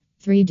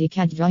3D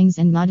CAD drawings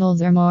and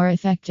models are more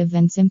effective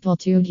than simple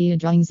 2D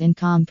drawings in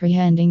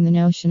comprehending the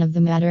notion of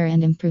the matter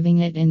and improving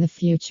it in the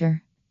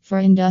future. For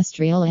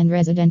industrial and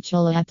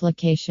residential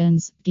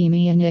applications,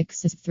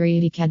 Demianix's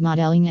 3D CAD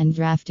modeling and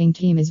drafting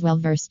team is well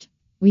versed.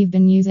 We've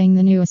been using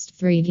the newest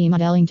 3D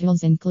modeling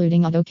tools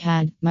including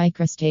AutoCAD,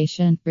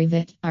 MicroStation,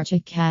 Revit,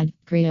 ArchiCAD,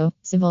 Creo,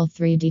 Civil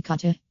 3D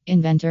Kata,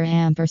 Inventor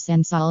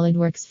ampersand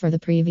SolidWorks for the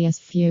previous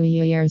few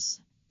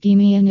years.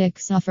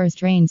 Demianix offers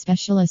trained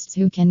specialists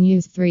who can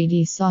use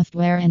 3D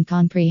software and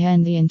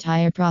comprehend the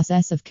entire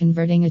process of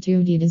converting a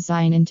 2D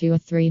design into a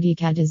 3D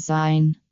CAD design.